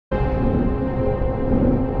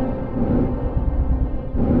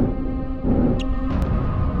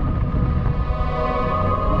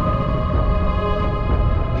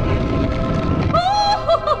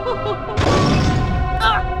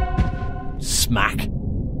smack.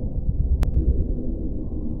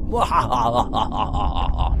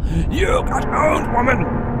 You got owned,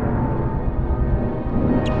 woman!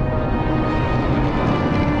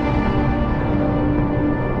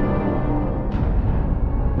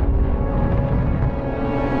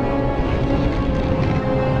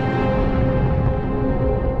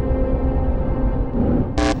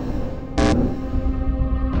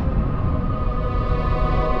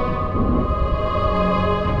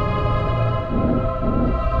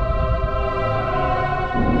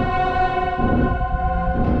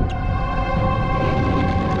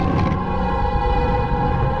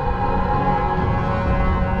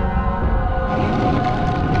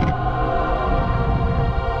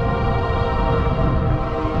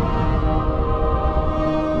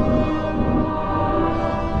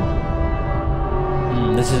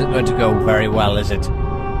 This isn't going to go very well, is it?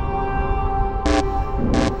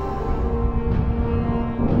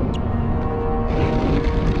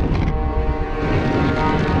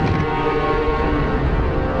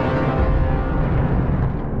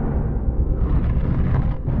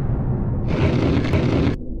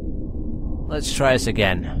 Let's try this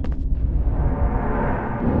again.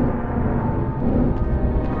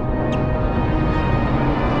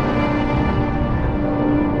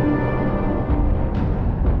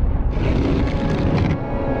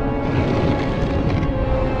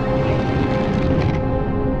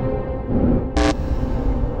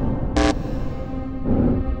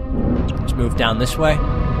 Move down this way.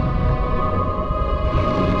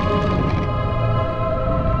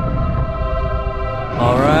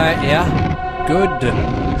 Alright, yeah. Good.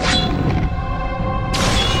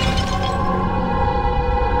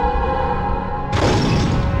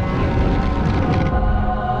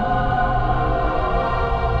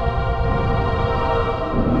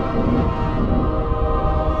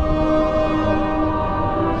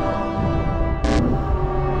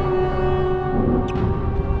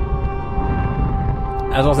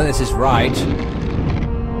 I don't think this is right.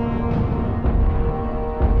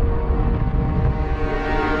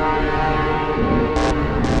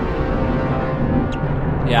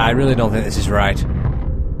 Yeah, I really don't think this is right.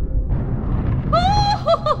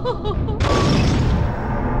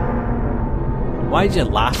 Why did you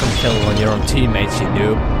laugh and kill one of your own teammates, you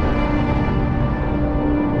noob?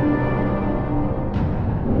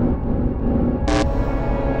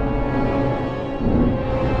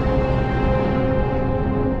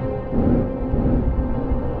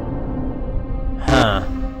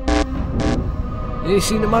 You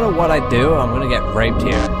see, no matter what I do, I'm gonna get raped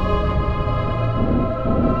here.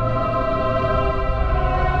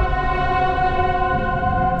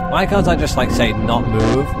 Why can't I just, like, say, not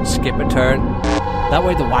move, skip a turn? That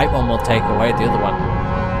way the white one will take away the other one.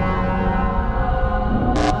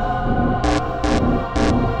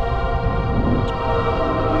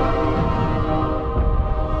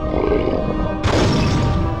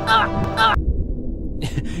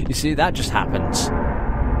 You see, that just happens.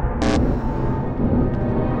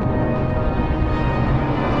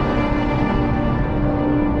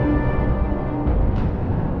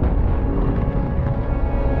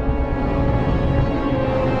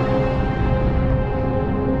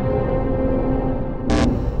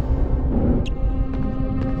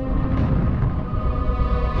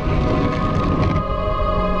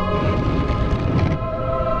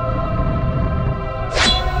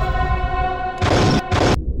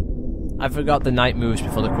 I forgot the knight moves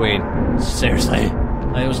before the queen. Seriously.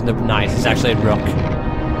 It wasn't a knight, it's actually a rook.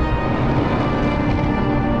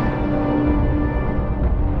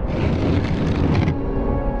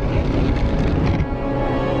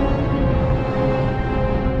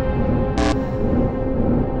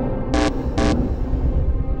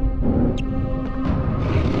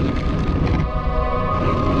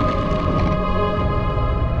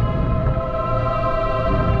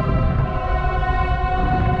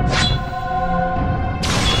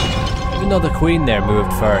 No, the queen there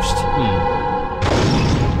moved first.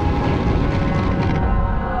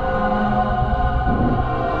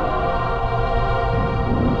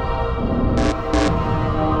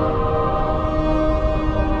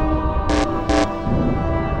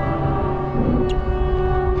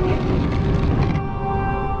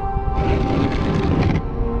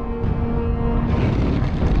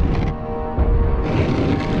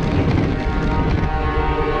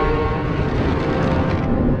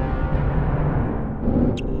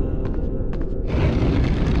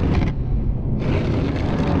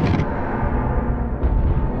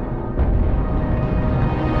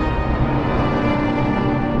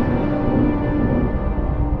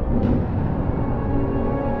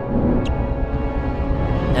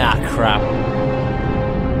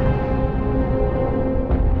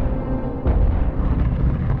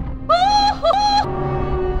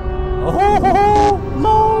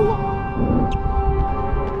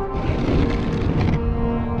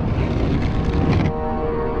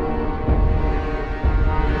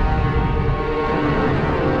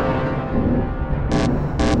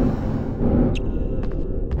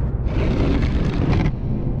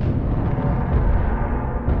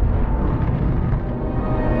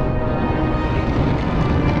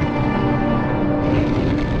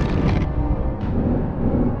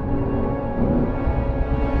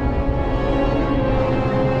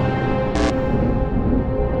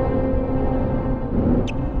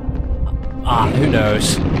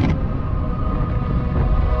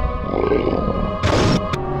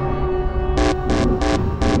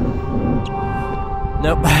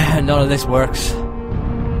 Nope, none of this works.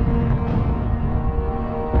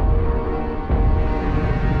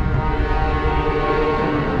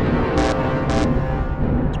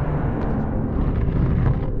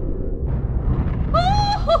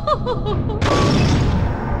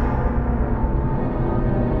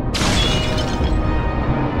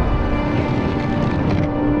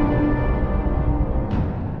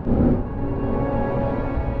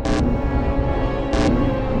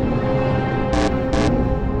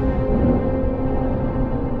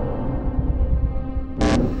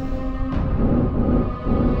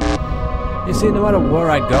 You see, no matter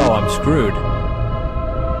where I go, I'm screwed.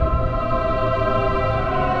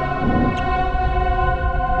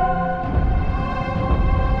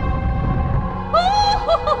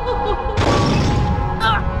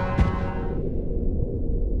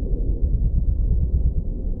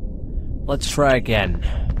 Let's try again.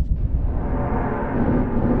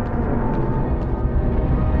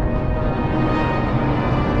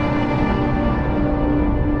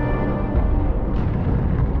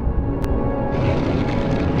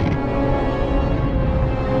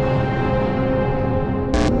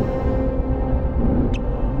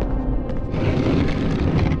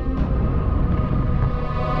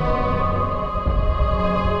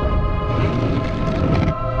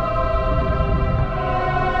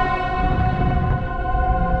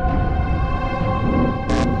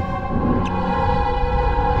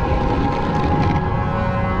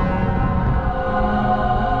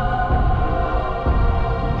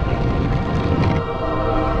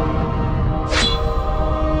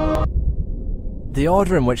 The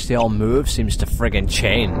order in which they all move seems to friggin'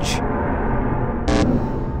 change.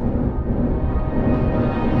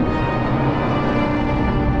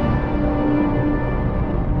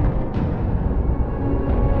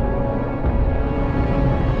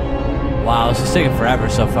 Wow, this is taking forever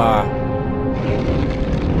so far.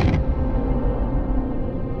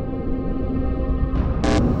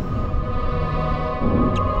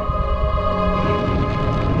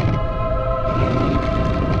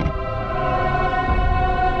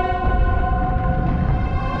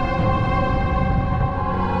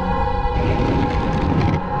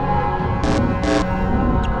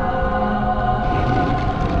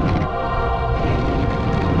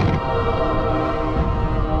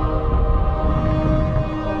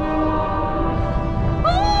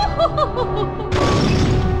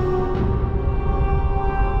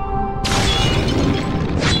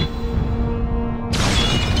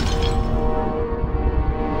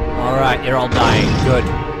 Alright, you're all dying. Good.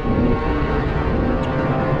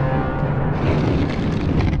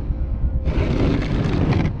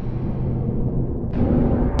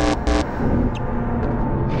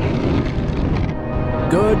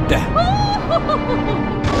 Good.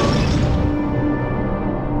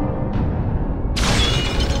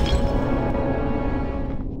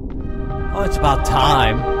 Oh, it's about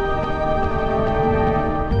time.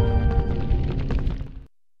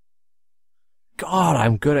 God,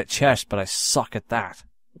 I'm good at chess, but I suck at that.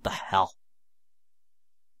 What the hell?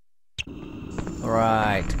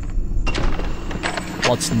 Alright.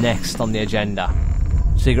 What's next on the agenda?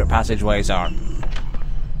 Secret passageways are.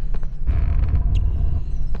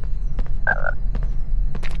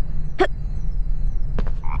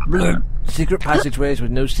 Secret passageways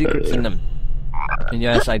with no secrets in them. And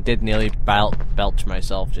yes, I did nearly belch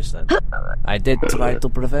myself just then. I did try to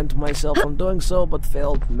prevent myself from doing so, but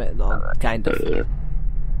failed, kind of.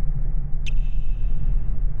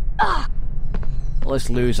 Let's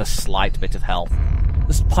lose a slight bit of health.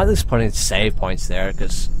 There's pointless putting save points there,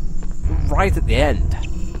 because we're right at the end.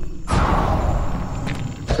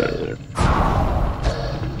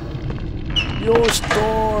 Your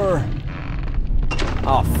store!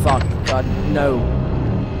 Oh fuck, God, no.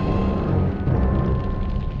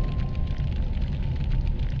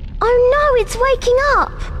 Oh no, it's waking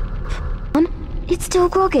up! It's still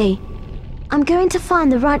groggy. I'm going to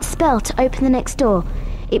find the right spell to open the next door.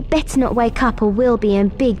 It better not wake up or we'll be in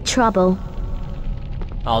big trouble.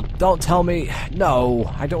 Oh, don't tell me.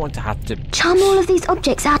 No, I don't want to have to... Charm all of these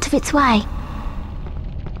objects out of its way.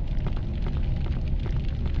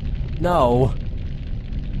 No.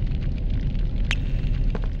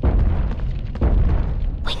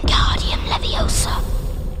 Wingardium Leviosa.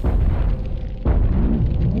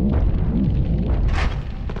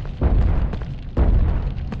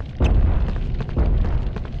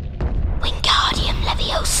 Wingardium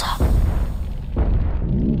Leviosa.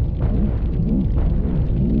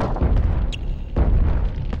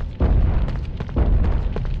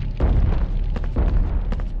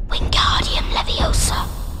 Wingardium Leviosa.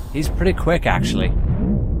 He's pretty quick, actually.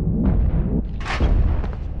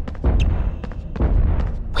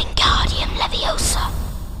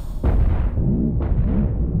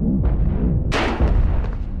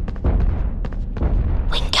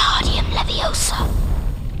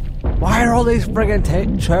 Why are all these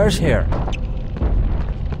friggin' chairs here?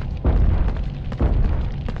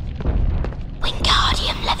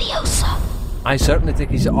 Wingardium Leviosa. I certainly think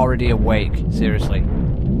he's already awake. Seriously.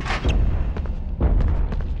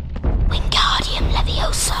 Wingardium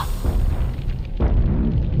Leviosa.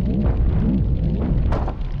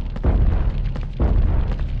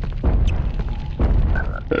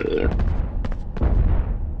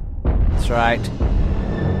 That's right.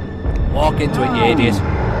 Walk into it, you idiot.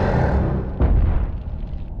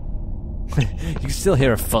 You can still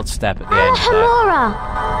hear a footstep at the end. Alohomora!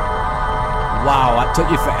 Wow, that took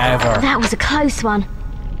you forever. That was a close one.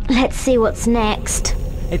 Let's see what's next.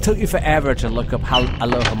 It took you forever to look up how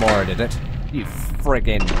Alohomora did it. You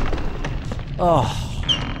friggin'... Oh.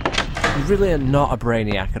 You really are not a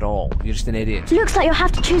brainiac at all. You're just an idiot. Looks like you'll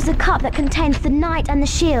have to choose the cup that contains the knight and the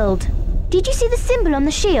shield. Did you see the symbol on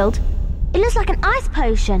the shield? It looks like an ice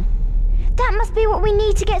potion. That must be what we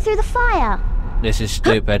need to get through the fire. This is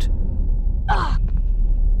stupid.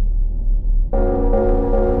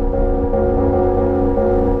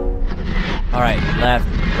 Alright, left,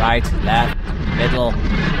 right, left, middle,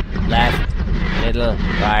 right, middle,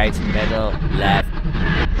 left,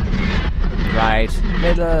 right,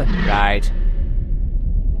 middle, right.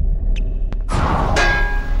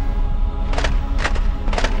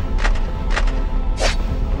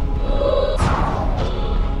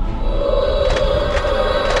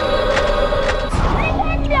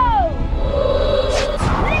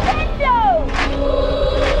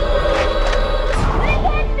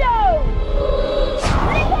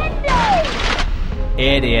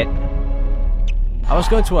 Idiot. I was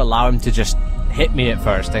going to allow him to just hit me at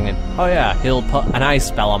first, thinking, oh yeah, he'll put an ice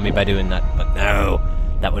spell on me by doing that. But no,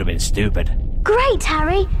 that would have been stupid. Great,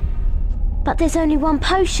 Harry! But there's only one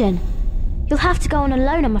potion. You'll have to go on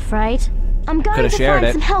alone, I'm afraid. I'm going to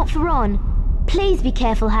find some help for Ron. Please be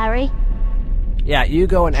careful, Harry. Yeah, you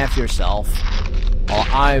go and F yourself, while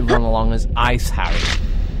I run along as Ice Harry.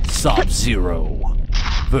 Sub-Zero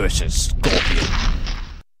versus Scorpion.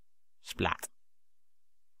 Splat.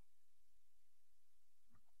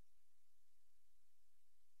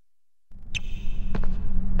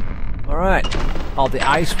 Alright. Oh, the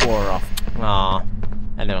ice wore off. Aw.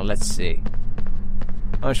 Anyway, let's see.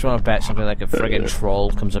 I just want to bet something like a friggin'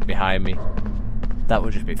 troll comes up behind me. That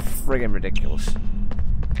would just be friggin' ridiculous.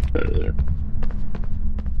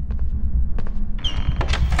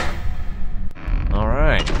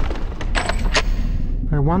 Alright.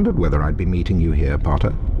 I wondered whether I'd be meeting you here,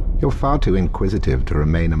 Potter. You're far too inquisitive to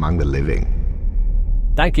remain among the living.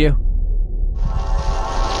 Thank you.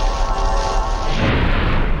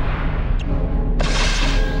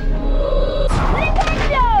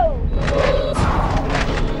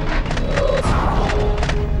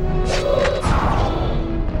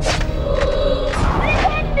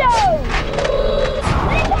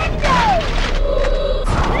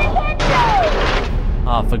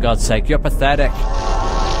 Oh, for God's sake, you're pathetic.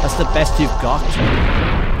 That's the best you've got.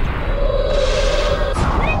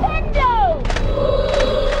 Nintendo!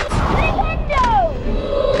 Nintendo! Nintendo!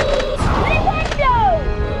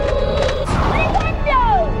 Nintendo!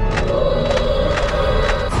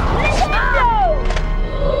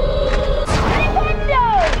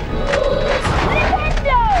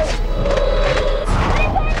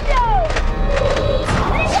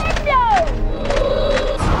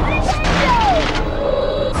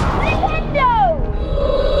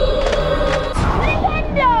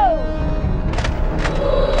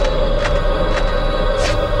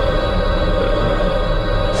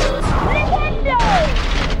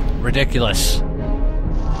 Ridiculous.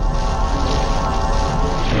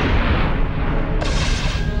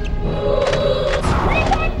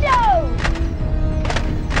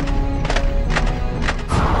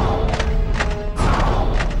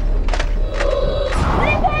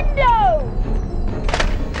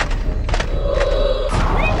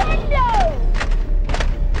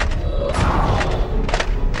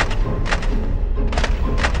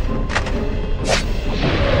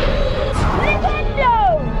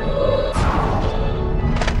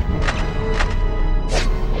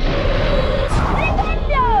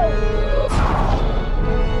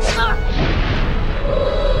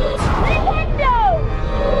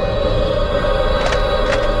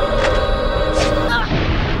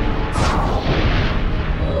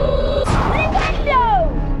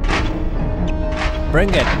 Bring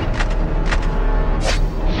it.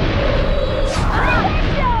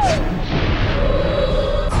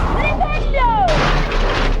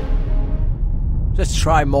 Just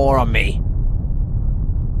try more on me.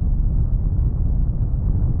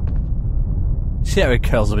 See how he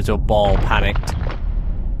curls up into a ball, panicked.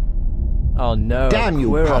 Oh no. Damn you,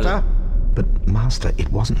 Quirrell. Potter! But, Master,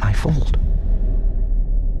 it wasn't my fault.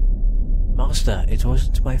 Master, it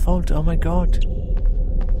wasn't my fault. Oh my god.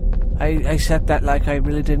 I said that like I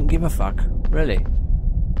really didn't give a fuck. Really.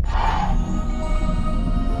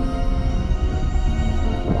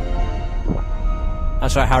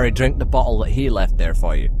 That's right, Harry. Drink the bottle that he left there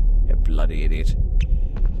for you. You bloody idiot.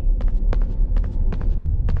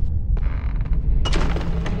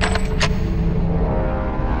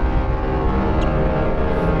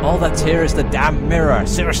 All that's here is the damn mirror.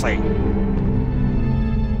 Seriously.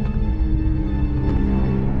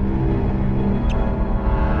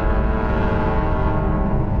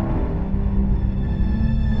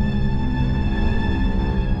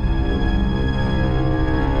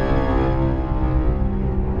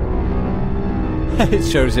 It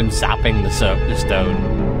shows him zapping the stone.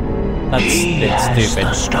 That's it's stupid.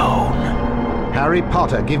 The stone. Harry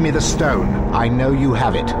Potter, give me the stone. I know you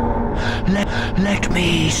have it. Let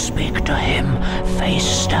me speak to him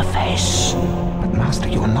face to face. But, Master,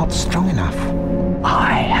 you're not strong enough.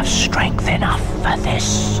 I have strength enough for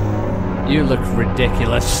this. You look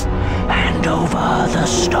ridiculous. Hand over the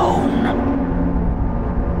stone.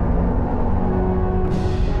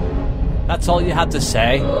 That's all you had to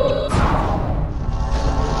say?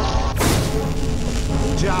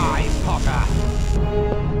 Jive, Potter!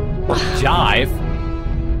 Jive?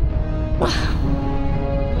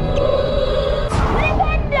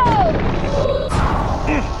 Nintendo!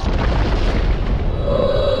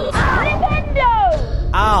 Nintendo!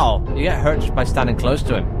 Ow! You get hurt just by standing close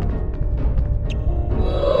to him.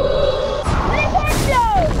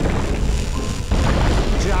 Nintendo!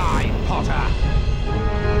 Jive, Potter!